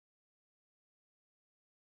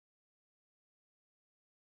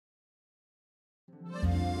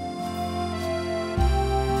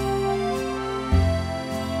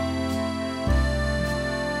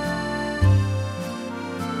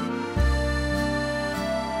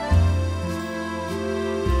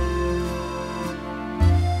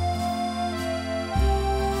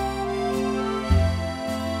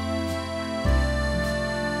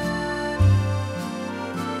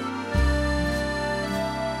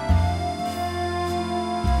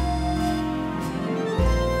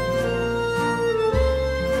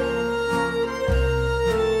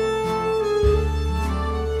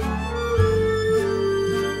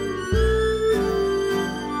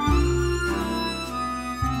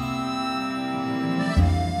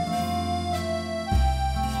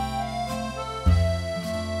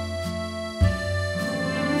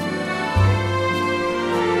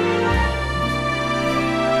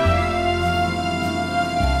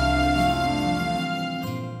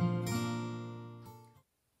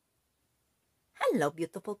Hello,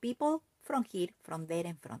 beautiful people, from here, from there,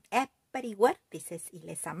 and from everywhere. This is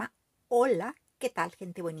ylezama. Hola, ¿qué tal,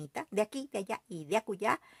 gente bonita? De aquí, de allá y de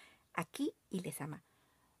acullá. Aquí, ylezama.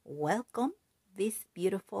 Welcome this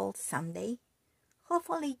beautiful Sunday.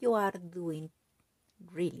 Hopefully you are doing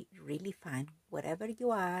really, really fine, wherever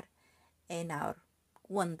you are in our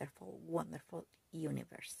wonderful, wonderful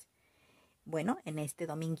universe. Bueno, en este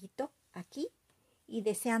dominguito aquí y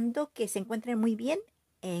deseando que se encuentren muy bien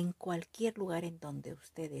en cualquier lugar en donde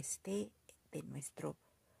usted esté de nuestro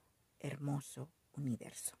hermoso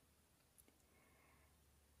universo.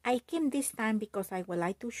 I came this time because I would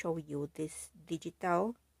like to show you this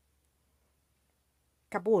digital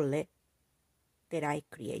Kaboodle that I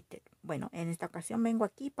created. Bueno, en esta ocasión vengo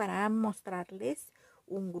aquí para mostrarles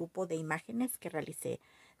un grupo de imágenes que realicé.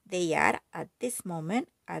 They are at this moment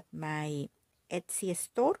at my Etsy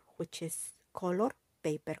store, which is Color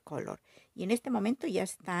Paper Color. Y en este momento ya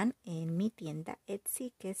están en mi tienda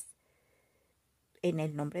Etsy, que es en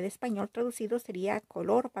el nombre de español traducido sería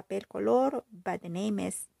color, papel, color, but the name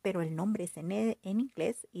is, pero el nombre es en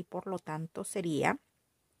inglés y por lo tanto sería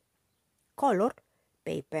Color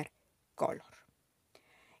Paper Color.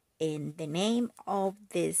 And the name of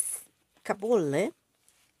this Kaboodle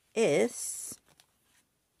is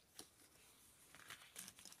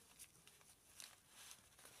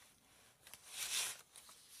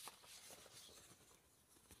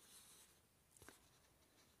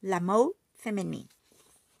Fèmenine.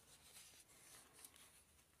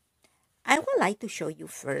 I would like to show you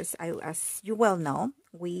first, as you well know,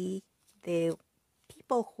 the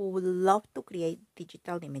people who love to create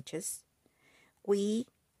digital images, we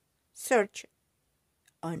search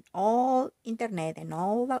on all internet and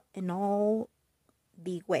all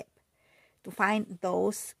the web to find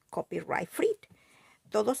those copyright free.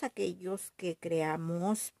 Todos aquellos que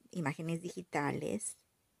creamos imágenes digitales,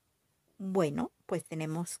 bueno, pues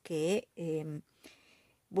tenemos que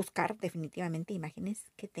buscar definitivamente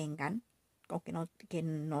imágenes que tengan o que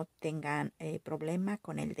no tengan problema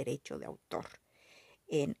con el derecho de autor.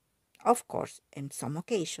 And of course, in some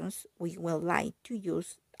occasions, we will like to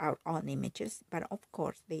use our own images, but of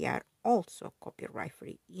course, they are also copyright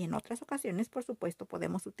free. Y en otras ocasiones, por supuesto,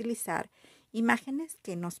 podemos utilizar imágenes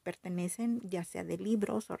que nos pertenecen, ya sea de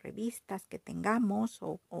libros o revistas que tengamos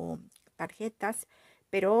o tarjetas,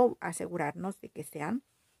 pero asegurarnos de que sean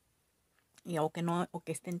o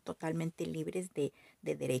que estén totalmente libres de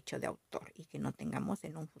derecho de autor y que no tengamos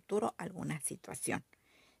en un futuro alguna situación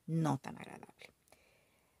no tan agradable.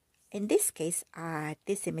 In this case,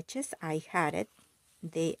 these images I had it.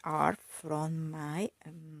 They are from my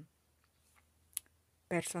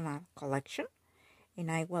personal collection,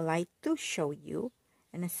 and I would like to show you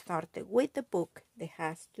and start with the book that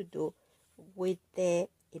has to do with the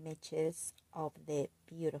images of the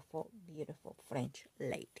beautiful, beautiful French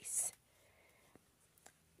ladies.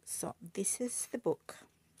 So this is the book.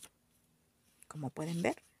 Como pueden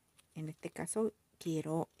ver, en este caso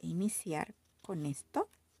quiero iniciar con esto.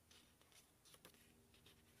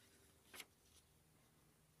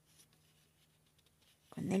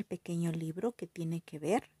 Con el pequeño libro que tiene que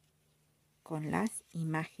ver con las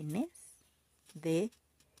imágenes de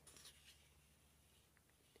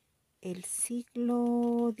el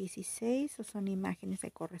siglo XVI, o son imágenes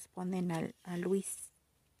que corresponden a Luis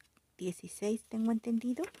XVI, tengo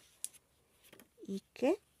entendido, y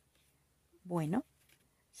que, bueno,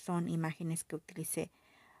 son imágenes que utilicé.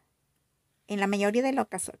 En la mayoría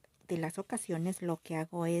de las ocasiones lo que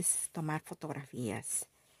hago es tomar fotografías,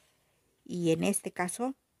 y en este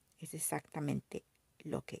caso es exactamente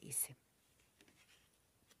lo que hice.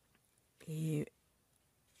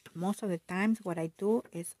 Most of the times what I do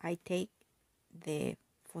is I take the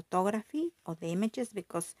photography of the images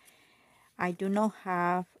because I do not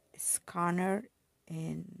have a scanner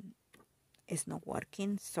and it's not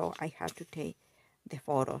working, so I have to take the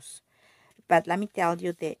photos. But let me tell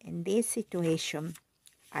you that in this situation,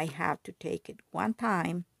 I have to take it one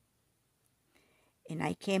time, and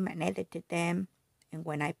I came and edited them, and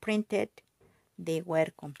when I printed, they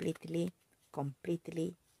were completely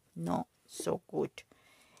not so good.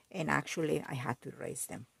 And actually, I had to erase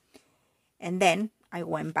them. And then I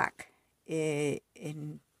went back.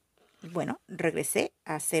 Bueno, regresé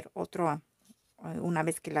a hacer otro. Una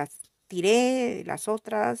vez que las tiré, las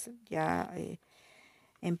otras, ya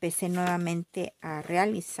empecé nuevamente a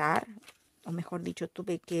realizar, o mejor dicho,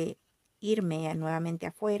 tuve que irme nuevamente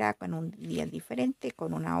afuera con un día diferente,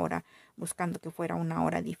 con una hora, buscando que fuera una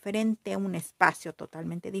hora diferente, un espacio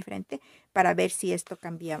totalmente diferente, para ver si esto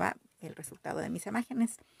cambiaba el resultado de mis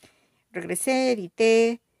imágenes. Regresé,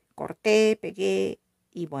 edité, corté, pegué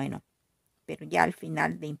y bueno, pero ya al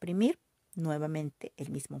final de imprimir nuevamente el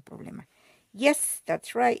mismo problema. Yes,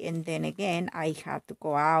 that's right. And then again, I had to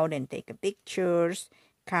go out and take pictures,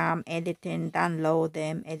 come editing, download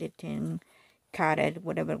them, editing, cut it,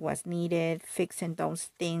 whatever was needed, fixing those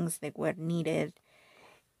things that were needed.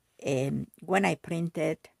 When I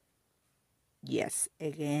printed, yes,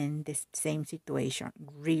 again, the same situation.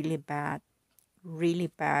 Really bad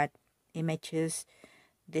images.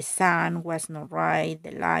 The sun was not right.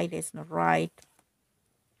 The light is not right.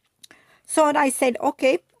 So I said,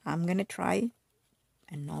 okay, I'm going to try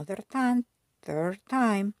another time, third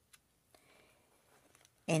time.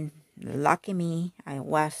 And lucky me, I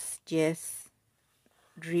was just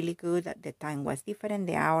really good. At the time was different,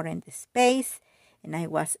 the hour and the space. And I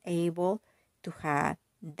was able to have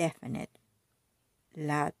definite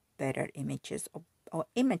lot better images or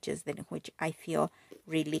images in which I feel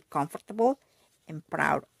really comfortable and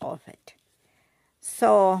proud of it.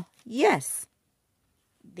 So yes,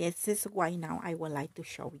 this is why now I would like to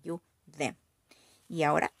show you them. Y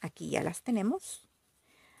ahora aquí ya las tenemos.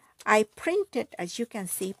 I printed, as you can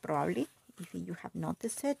see probably, if you have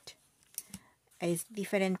noticed it, es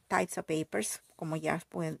different types of papers, como ya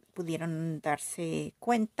pudieron darse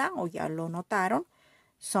cuenta o ya lo notaron.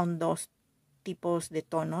 Son dos tipos de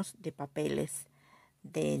tonos de papeles,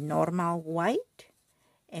 the normal white,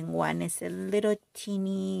 and one is a little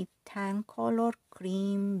teeny tan color,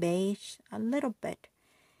 cream, beige, a little bit.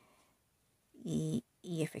 Y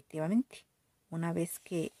efectivamente, una vez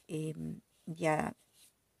que ya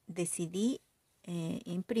decidí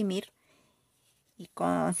imprimir y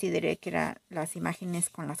consideré que eran las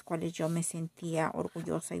imágenes con las cuales yo me sentía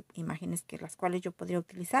orgullosa, imágenes que las cuales yo podría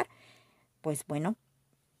utilizar, pues bueno,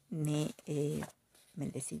 me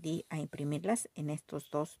decidí a imprimirlas en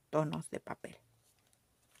estos dos tonos de papel.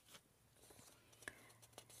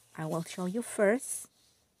 I will show you first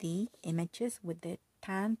the images with the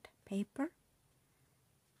tanned paper.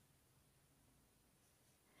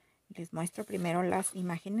 Les muestro primero las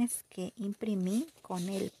imágenes que imprimí con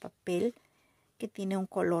el papel que tiene un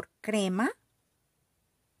color crema.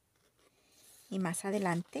 Y más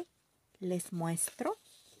adelante les muestro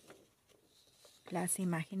las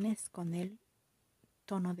imágenes con el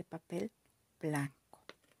tono de papel blanco.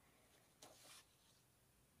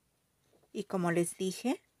 Y como les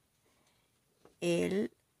dije, el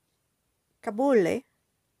Kaboodle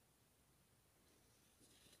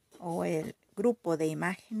o el grupo de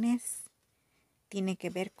imágenes tiene que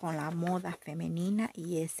ver con la moda femenina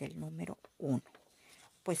y es el número 1.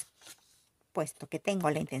 Pues puesto que tengo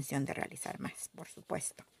la intención de realizar más, por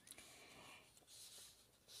supuesto.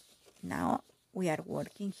 Now we are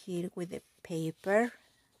working here with the paper,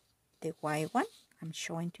 the white one I'm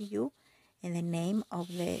showing to you, and the name of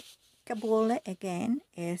the Kaboodle again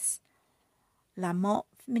is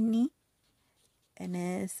ylezama-Artes, and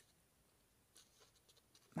is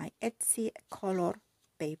my Etsy color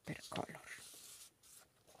paper color.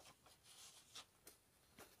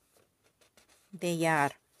 They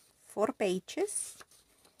are 4 pages,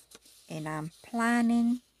 and I'm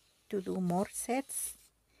planning to do more sets.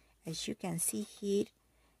 As you can see here,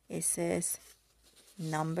 it says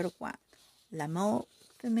number 1, la mode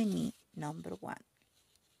feminine number 1.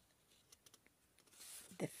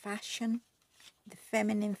 The fashion, the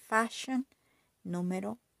feminine fashion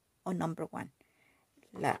number 1.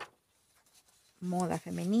 La moda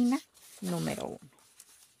femenina número 1.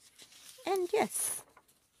 And yes,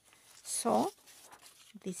 so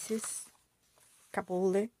this is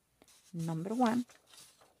Kaboodle number 1,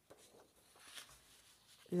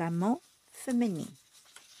 la mode feminine.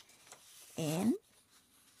 And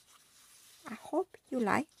I hope you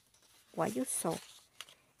like what you saw,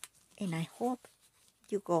 and I hope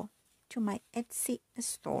you go to my Etsy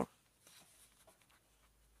store,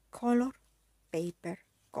 color paper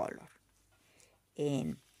color.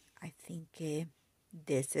 And I think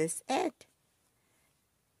this is it.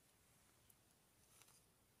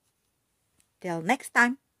 Till next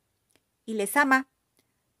time, ylezama.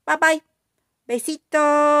 Bye bye.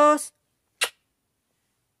 Besitos.